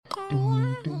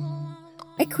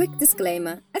quick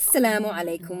disclaimer. Assalamu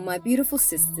alaikum, my beautiful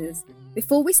sisters.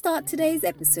 Before we start today's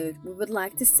episode, we would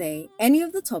like to say any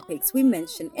of the topics we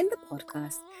mention in the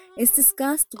podcast is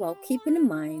discussed while keeping in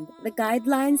mind the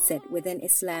guidelines set within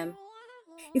Islam.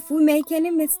 If we make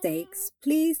any mistakes,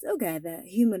 please ogaada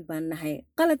human baan nahay,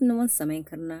 qaladna waan samayn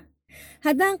karnaa.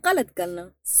 Haddaan qalad galno,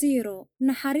 siiro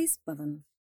naxariis badan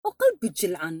oo qalbi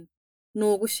jilcan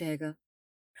noogu sheega.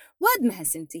 Waad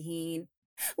mahadsantihiin.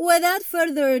 Without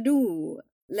further ado,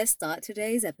 let's start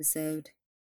today's episode.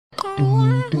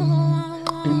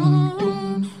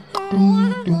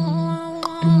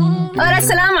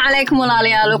 Assalamu alaikum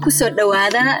walaalayaal ku soo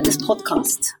dhawaada this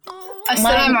podcast.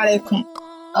 Assalamu alaikum.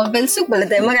 Bal sug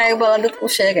balade magacayga badan dadku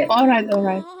sheegay. All right.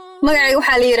 Magacayga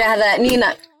waxa la yiraahdaa Nina.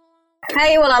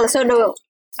 Hay walaal soo dhawow.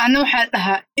 Ana waxa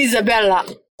dhahaa Isabella.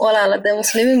 Walaal de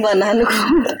muslimiin baan nahay.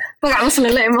 Magac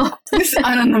muslim la imo. Mis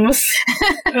ana namas.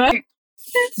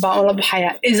 Baa la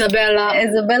baxaya Isabella.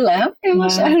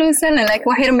 Masha Allah sana like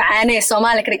waxir macaanay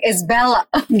Soomaali kale Isabella.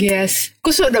 Yes.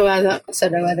 Ku soo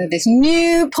dhawaada this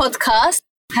new podcast.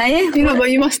 Hey, you know,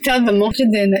 but you must tell them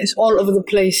Moqdina is all over the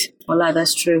place. Wallah,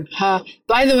 that's true.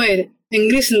 By the way,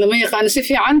 English lama yaqaan si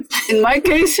fiican in my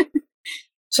case.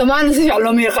 Somali si fiican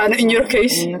lama yaqaan in your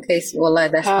case. In your case, wallah,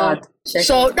 that's hard.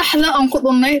 So dhaxla aan ku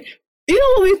dhunnay, you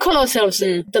know what we call ourselves?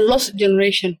 The lost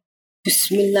generation.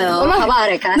 Bismillah.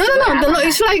 No,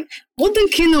 it's like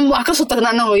wadankiina wax ka soo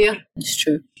tagna anagu yar. It's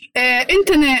true.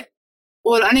 Internet,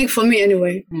 well, aniga for me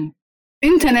anyway.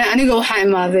 Internet aniga waxa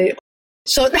imaaday.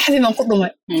 So dhaxdii baan ku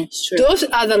dhumay. Those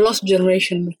are the lost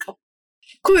generation marka.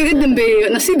 Kuwa iga dambeeyay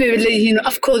nasiib bay leeyihiin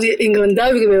afkoodii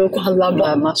Englandaawiga bay ku hadlaan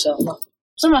ba masha Allah.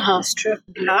 Somehow It's true.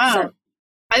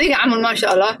 adiga amal masha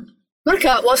Allah.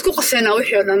 Marka waa isku qaseynaa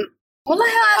wixii oo dhan.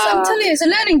 Wallahi I'm telling you, it's a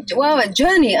learning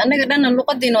journey. Anaga dhan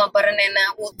luqadiina waa baranayna.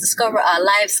 We'll discover our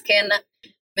lives keena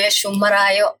meeshu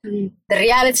maraayo. The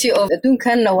reality of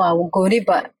adduunkanna waa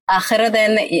gooniba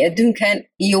aakhiradeenna iyo adduunkan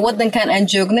iyo wadankan aan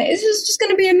joogna is just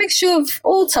going to be a mixture of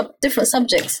all different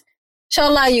subjects.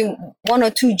 Inshallah you one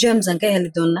or two gems aan ka heli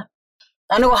doona.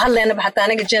 Anagu hadlayna xataa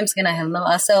anaga gems kana helno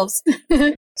ourselves.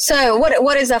 So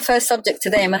what is our first subject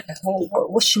today, Marka?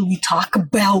 What should we talk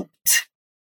about?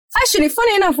 Actually,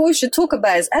 funny enough, what we should talk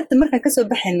about is at the marka kasoo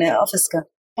baxayna office-ka.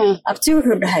 Abti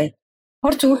wuxuu dhahay.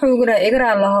 Horta wuxuu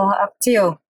igra lahaa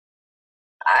abtiyo.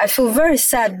 I feel very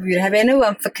sad with habeena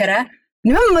waan fakaraa.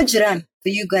 Niman ma jiraan for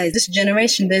you guys. This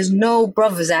generation, there's no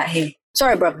brothers out here.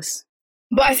 Sorry, brothers.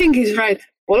 But I think he's right.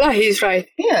 Wallah, he's right.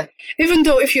 Yeah. Even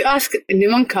though if you ask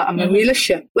nimanka ama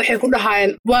wiilasha waxay ku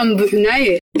dhahayaan waan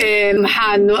buuxnaaye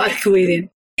maxaa noo arki weydeen.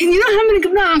 You know how many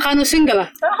gabdhaha aan qaano single ah?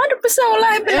 100%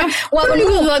 wallahi billah.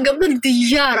 Kulligood waa gabdho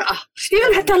diyaar ah.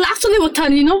 Even hataa lacagtooda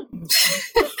wataan, you know?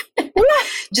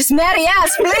 Just marry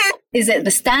us, please. Is it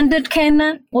the standard Kena?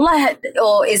 Wallahi,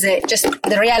 or is it just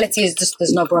the reality is just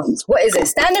there's no brothers? What is it?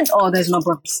 Standard or there's no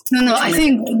brothers? No, I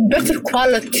think better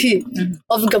quality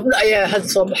of gabdho ayaa had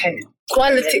soo baxay.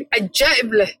 Quality ajaa'ib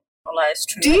leh. Wallahi, it's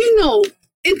true. Do you know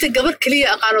inta gabar kaliya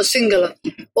aqaano single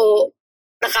oo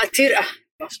dhaqaatiir ah,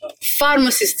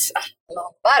 pharmacists ah,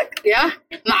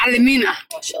 macallimiin ah.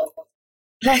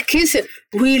 Laakiinse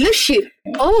wiilashi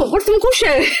horta ma ku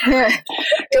sheegay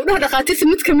gabdhaha dhaqaatiirta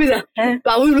mid ka mid ah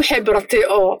baa wiil waxay baratay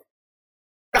oo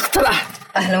dhakhtar ah.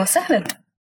 Ahlan wa sahlan.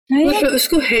 Wuxuu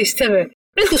isku haystaba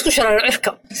cilku isku sharaaro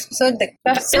cirka. Soo deg.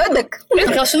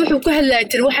 Cirkaas wuxuu ku hadlayay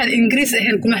tir waxaan Ingiriis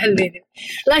ahayn kuma hadlaynin.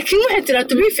 Laakiin waxay tiraa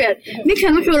to be fair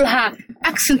ninkan wuxuu lahaa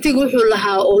accentiga wuxuu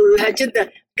lahaa oo lahajada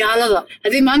gaalada.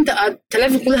 Hadii maanta aad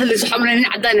telefoon kula hadlayso xamreen in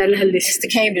cadaan la hadlayso. Mr.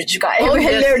 Cambridge guy.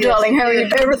 Hello darling, how are you?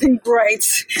 Everything great.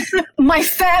 My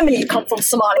family come from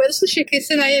Somalia. Waa isku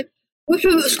sheekaysanayeen.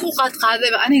 Wuxuu isku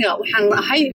qaadqaaday aniga waxaan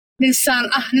ahay insaan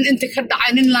ah nin inta ka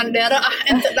dhacay nin landheera ah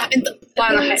inta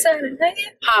baan ahay.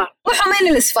 Wuxuu ma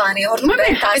in Isfaani horta ma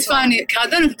Isfaani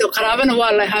kaadan qaraabana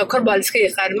waa la yahay kor baa la iska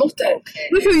yaqaan muqta.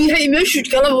 Wuxuu yahay meeshu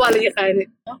galab waa la yaqaan.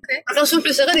 Markaas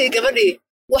wuxuu saqaday gabadhii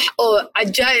wax oo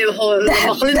ajaa'ib oo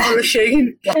maqlin oo la sheegin.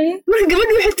 Marka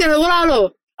gabadhii waxay tiri walaalo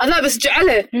adaa bas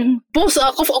jecele boos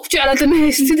qof ku jecelaata ma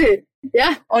haystide.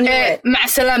 Yeah. مع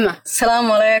السلامة.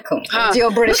 السلام عليكم. With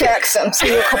your British accent, so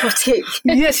your cup of tea.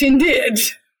 Yes, indeed.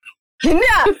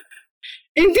 Yeah.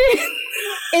 Indeed.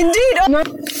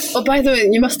 Oh, by the way,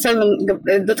 you must tell them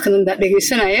dadkan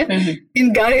dhageysanaya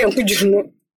in gaari aan ku jirno.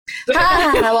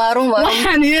 Waarun.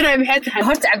 Waxaan yaray maxay tahay?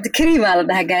 Horta Abdikariim la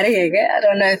dhahaa gaarigayga. I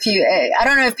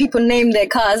don't know if people name their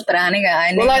cars, but I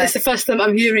know. Wallahi, it's the first time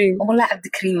I'm hearing. Wallahi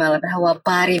Abdikariim la dhahaa waa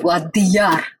baari waa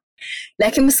diyaar.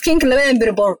 Laakiin miskiinka labadan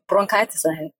bir bronchitis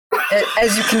ah.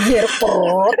 As you can hear.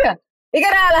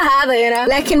 igara lahaadayna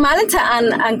laakiin maalinta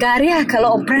aan gaariyaha kale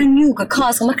oo brand newga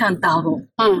cars markaan daawdo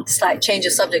it's like change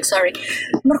the subject sorry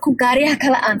markuu gaariyaha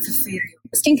kale aan fiiriyo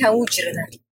miskinkan wuu jiradaa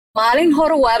maalin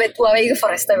hore waaba iga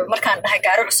fariistay markaan dhahay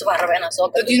gaari cusub aan raba inaan soo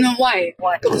galo you know why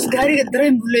because gaariga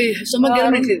dareen buu leeyahay soo ma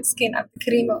garanaysid miskin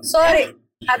Abdikariimo sorry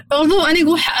although aniga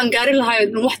waxa aan gaari lahayd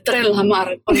wax dareen laha ma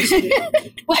arag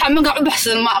waxa magac u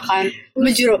baxsan ma aqaan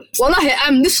ma jiro wallahi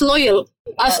I'm disloyal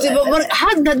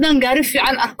haddaan gaari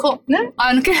fiican arko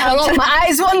aan ka helo my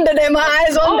eyes wonder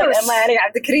ma aniga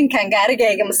Abdikariimkan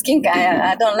gaarigayga miskinka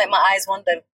I don't let my eyes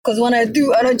wonder because when I do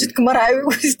I don't just come around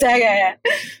with istaagaya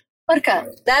marka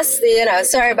that's you know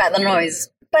sorry about the noise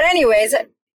but anyways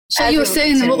so you were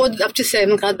saying what would up to say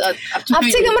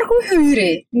abtiga markuu wuxuu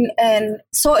yiri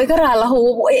so igara laho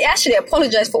actually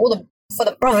apologize for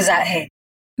the brothers out here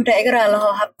igara laho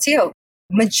habtiyo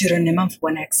ma jiro niman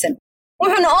wanaagsan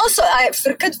wuxuuna also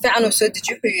firkad fiican oo soo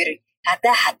dejiyo wuxuu yiri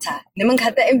hadaa xataa nimanka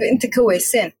hadaa inta ka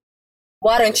weyseen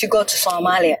why don't you go to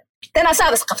Somalia then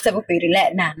asaabas qabtay wuxuu yiri la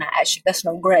actually that's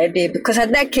not a great idea because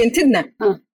hadaa keentidna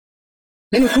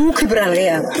inuu kibra laga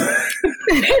yaabo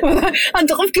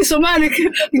anta qofkii Soomaaliga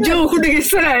joog ku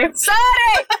dhageysanayo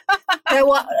sorry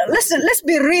let's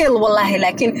be real wallahi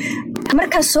laakiin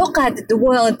marka soo qaadid the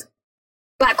world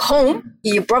back home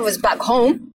your brothers back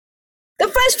home the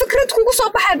first fikrad kugu soo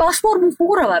baxay passport buu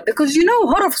kugu rabaa because you know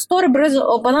horror of story brazil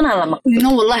oo badanaa lama you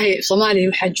know wallahi Soomaaliya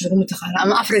waxa jiro mutaqaana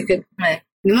ama Africa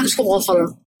niman isku qofalan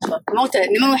moota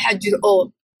niman waxa jiro oo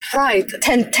pride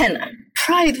 10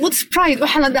 pride what's pride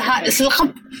waxa la dhahaa isla qab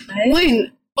weyn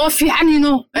oo fiican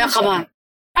inoo ay qabaan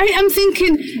I am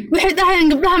thinking waxay dhahaan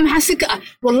gabdhaha maxasika ah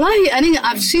wallahi aniga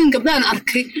I've seen gabdhahan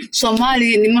arkay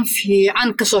Soomaaliya niman fiican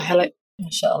ka soo helay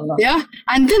insha Allah yeah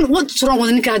and then what's wrong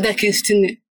with ninka hada keestine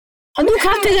haduu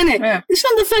ka tagane it's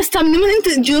not the first time niman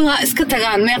inta jooga iska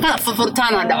tagaan meeqa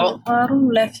furtaana dhaco arun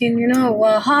laakiin you know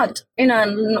waa hard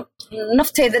inaan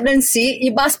nafteeda dhan si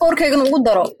iyo passportkayga ugu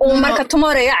daro oo marka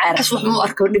tomorrow ya caar wax ma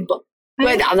arko dhibba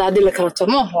way dhacdaa hadii la kala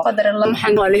tamo qadar Allah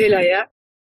maxaan waa la helayaa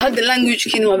hada language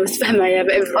kiin waa isfahmayaa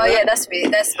ba oh yeah that's me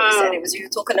and it was you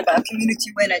talking about community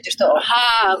when I just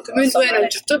community when I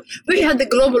just wixii hada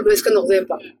global base ka noqdeen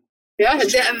ba yeah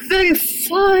they are very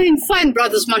fine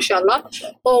brothers mashallah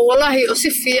oo wallahi oo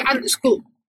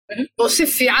si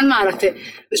fiican maaragtay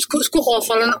isku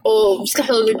qoofalan oo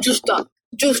maskaxdooda juusta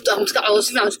maskaxdooda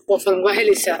si fiican isku qoofalan waa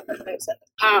helaysaa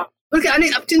marka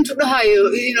aniga abtintu dhahayo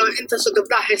inta soo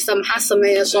gabdhaha haysta maxaa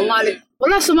sameeyaa Soomaali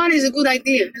wallahi Soomaali is a good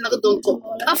idea in laga doonto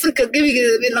Africa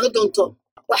gabigeeda in laga doonto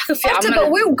wax ka fiican but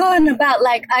we're going about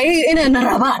like in a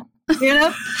rabaan you know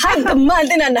hadda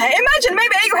maadina nahay imagine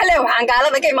maybe ay waxa leeyahay waxaan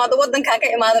gaalada ka imaado wadanka ka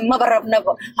imaado ma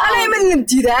barabnaba anay ma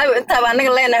nabdiidaa inta baan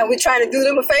naga leenahay we trying to do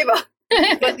them a favor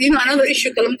but you know another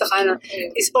issue kalam taqaana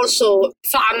is also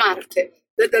fa'amaarte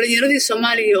dhalinyaradii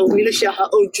Soomaaliya oo wiilasha ah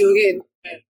oo joogeen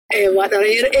waa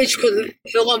dhalinyaro age-kooda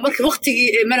xoogoo markii waqtigii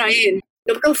ay marayeen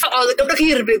gabdho ka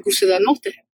yar bay guursadaan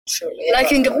noqtahay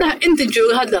laakiin gabdhaha inta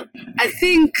jooga hadda I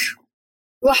think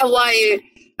waxa waaye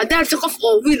adaarti qof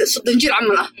oo wiil 30 jir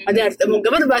camal ah adaarti ama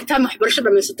gabar baa taan waxbarasho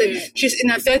dhameysatay she's in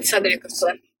her 30s dhici karto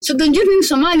 30 jir nin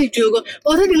Soomaali joogo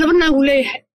oo rag laba naag u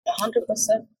leeyahay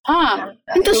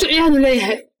 100% inta suuciyaadu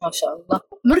leeyahay ma sha Allah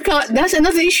marka that's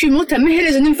another issue moota ma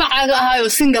helayso nin facaaga ahaayo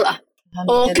single ah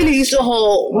oo kaligiis ahoo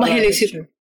ma helaysid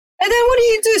and then what do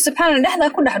you do subhanallah dhexda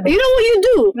ku dhaxdo you know what you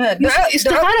do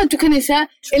istiqaara tukanaysa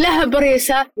ilaaha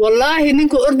baraysa wallahi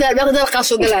ninku ordaa baqdal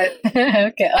qaaso galay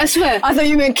okay aswa I thought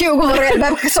you meant kii ugu horeeyay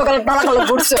baabka soo gal dalaq la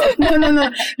buurso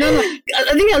no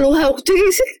adiga lugaha ku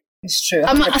tagaysid it's true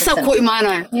ama asa ku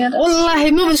imaanaya wallahi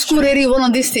ma isku wareeri one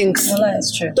of these things wallahi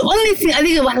it's true the only thing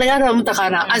adiga wax laga rabo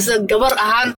mutaqaana as a gabar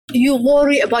ahaan you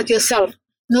worry about yourself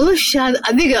noloshaada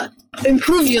adiga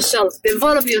improve yourself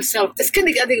develop yourself iska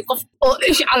dhig adiga qof oo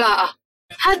ish calaa ah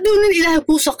hadduu nin ilaahay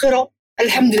kuu saqiro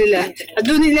alxamdulillah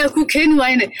hadduu nin ilaahay kuu keeni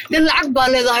waayne nin lacag baa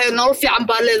leedahay nolol fiican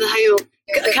baa leedahay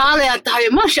kaalayaa tahay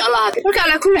maasha Allah marka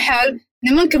ala kulli xaal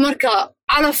nimanka marka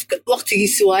calafka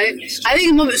waqtigiisa waaye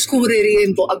adiga maba isku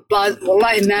wareeriyeen bo abbaad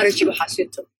wallahi marriage waxa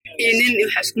sito nin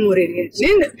waxa isku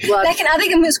wareeriyeen laakiin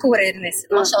adiga ma isku wareerinaysid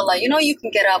maasha Allah you know you can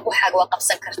get up waxaad waa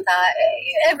qabsan kartaa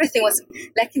everything was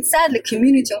laakiin sadly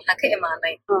community waxa ka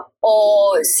imaanay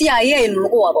oo CIA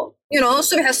lagu wado you know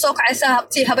subax soo kacaysa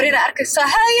habtii habarina arkaysa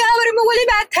hay habar ma wali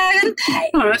baa taagan tahay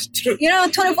you know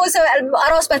 24/7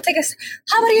 aroos baa tagas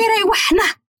habar yaray waxna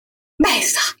ma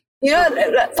haysa you know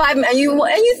 5 and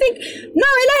you think no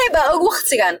ilahi ba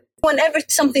waqtigan whenever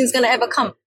something's going to ever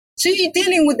come So you're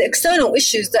dealing with external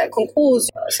issues that can cause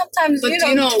sometimes, but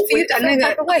you know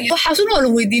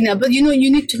but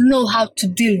you need to know how to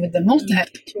deal with them.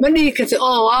 When you can say,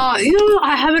 you know,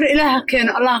 I have it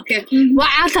Allah can.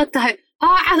 وعاتها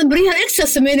عاد بريها إكسا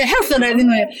سمينا حرصنا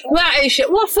هذينه وعيشة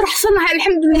وفرحنا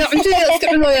الحمد لله عندنا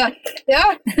استعملوا يا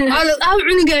هذا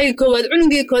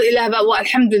عنقي كود إله بقى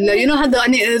والحمد لله you know هذا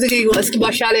أنا ذكي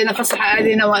وأسكباش علينا فصح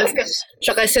علينا وأسك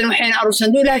شقيسين وحين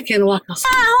أرسل لكن واقص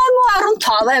مو أرنت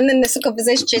هذا and then the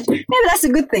conversation change. Maybe that's a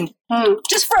good thing.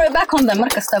 Just throw it back on them.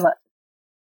 مركز تبع.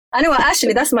 أنا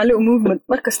actually that's my little movement.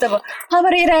 مركز تبع.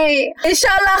 هبريري إن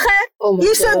شاء الله خير.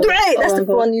 You said دعاء. That's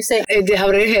the one you say. إيه دي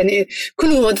هبريري يعني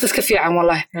كله ودتك في عام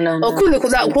والله. وكله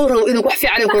كذا قوره إنه كحفي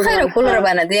عليه كله. خير كله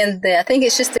ربنا. I think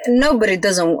it's just nobody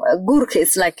doesn't. Gurk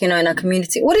is like you know in our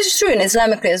community. What is true in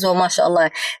Islamically as well.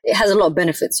 MashaAllah, it has a lot of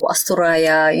benefits.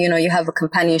 Asturaya, you know, you have a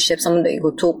companionship, someone that you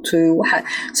go talk to.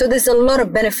 So there's a lot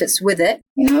of benefits with it.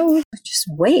 You know, just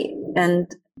wait and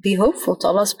be hopeful to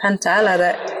Allah Subhanahu wa Taala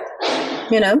that.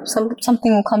 You know,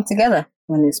 something will come together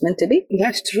when it's meant to be.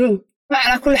 That's true.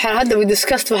 على كل حال هذا we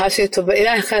discussed وحسيته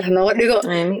بإله خير نوديقه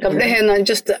قبلهنا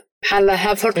just حلا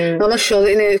have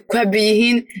نلشوا إنه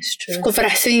كهبيهين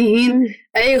كفرحسينهين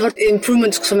أي هرت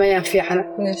improvements كسمايا في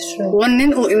عنا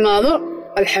ونن وإماده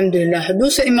الحمد لله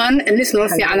حدوث إيمان الناس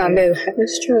نرفع عنا عليه.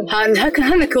 That's true.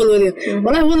 هن كولودي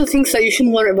والله one of the things that you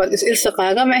shouldn't worry about is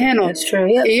إلصقاقة ما هنا. That's true.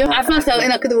 Yeah. عفوا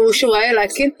سألنا كده وشوية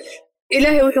لكن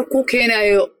إلهي وحقوق هنا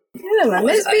يو. Yeah, man.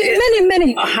 There's been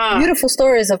many beautiful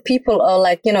stories of people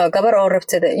like, you know, gabar or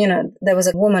that, you know, there was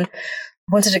a woman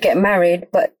wanted to get married,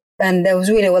 and there was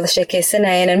really wada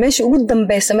sheekaysanayeen and meesha ugu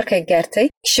dambaysa markay gaartay,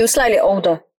 she was slightly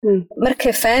older.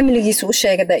 Markay familygiisu u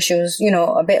sheegay that she was, you know,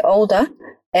 a bit older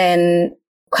and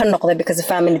ka noqday because the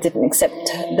family didn't accept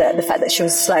the fact that she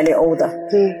was slightly older.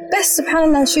 But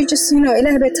subhanallah, she just, you know,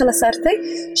 ilahay bay tala saartay.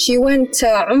 She went to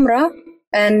Umrah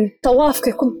and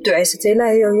tawaafkay ku ducaysatay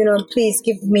ilaahay, you know, please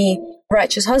give me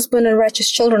righteous husband and righteous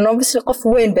children. Obviously qof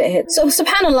weyn bay ahayd. So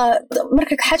subhanallah,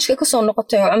 markay xajka ka soo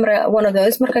noqotay Umrah, one of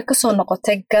those markay ka soo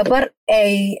noqotay gabar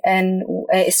ay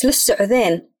isla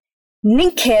socdeen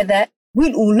ninkeeda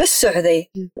wiil uu la socday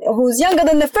who's younger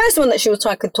than the first one that she was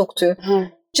trying to talk to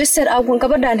just said I want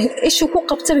gabadhan issue ku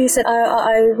qabtay. He said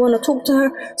I want to talk to her.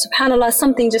 Subhanallah,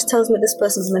 something just tells me this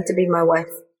person's meant to be my wife.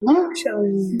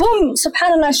 Boom,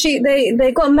 subhanallah,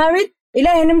 they got married.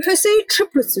 Ilahi namhu say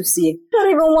triplets you see. Not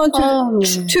even one,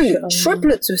 two,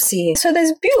 triplets you see. So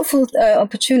there's beautiful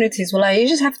opportunities. Wallahi, you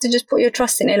just have to just put your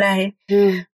trust in Ilahi.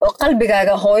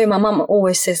 qalbigaaga hooyo, my mom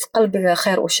always says qalbiga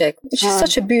khair u sheeg, which is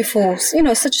such a beautiful, you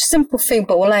know, such a simple thing,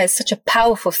 but wallahi it's such a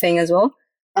powerful thing as well.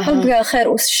 Qalbiga khair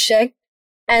u sheeg,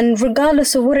 and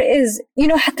regardless of what it is, you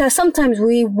know, hatta sometimes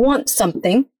we want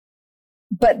something,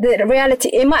 but the reality,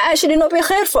 it might actually not be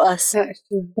khair for us.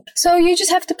 So you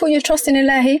just have to put your trust in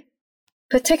Ilahi,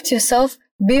 protect yourself,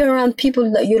 be around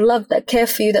people that you love, that care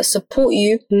for you, that support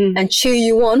you and cheer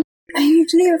you on, and you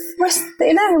leave rest the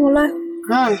Ilahi, wallah.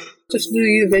 Just do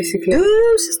you, basically. Do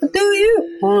you, sister, do you.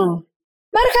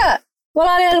 Marka,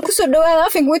 I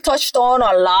think we touched on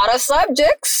a lot of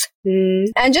subjects.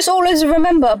 And just always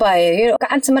remember by it, you know,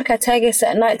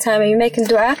 at night time and you're making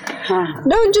dua.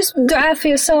 Don't just dua for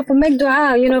yourself, but make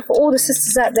dua, you know, for all the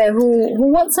sisters out there who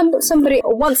want somebody,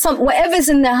 whatever's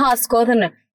in their hearts, God,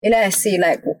 and see,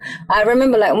 like, I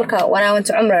remember, like, when I went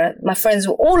to Umrah, my friends,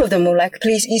 all of them were like,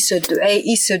 please, Isa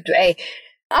dua.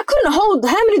 I couldn't hold.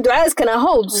 How many du'as can I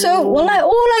hold? So, wallah,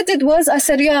 all I did was, I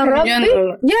said, Ya Rabbi.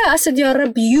 Yeah, I said, Ya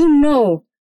Rabbi, you know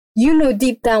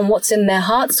deep down what's in their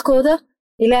hearts, Koda.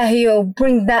 Ilahi,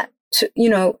 bring that to, you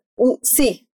know,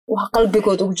 see.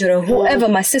 Whoever,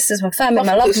 my sisters, my family,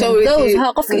 my loved ones, those,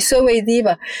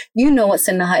 you know what's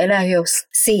in the heart, Ilahi,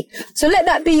 see. So let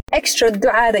that be extra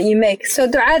dua that you make. So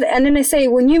dua, and then they say,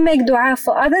 when you make dua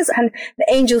for others, and the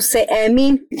angels say,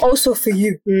 Ameen, also for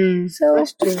you. So,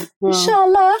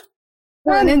 inshallah.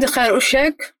 And the khair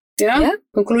ushak, yeah?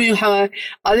 Conclusion,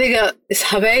 adiga is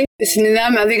habay, is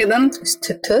nidam, adiga dan.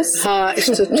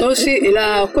 Istutusi,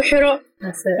 ilaha kuhiro.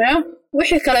 Yeah?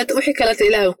 وحي كلت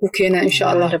إله وكوكينا إن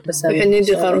شاء الله وحين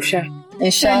ندي قاروشة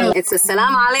إن شاء الله. It's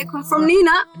السلام عليكم from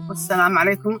Nina. والسلام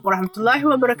عليكم ورحمة الله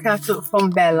وبركاته from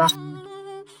Bella.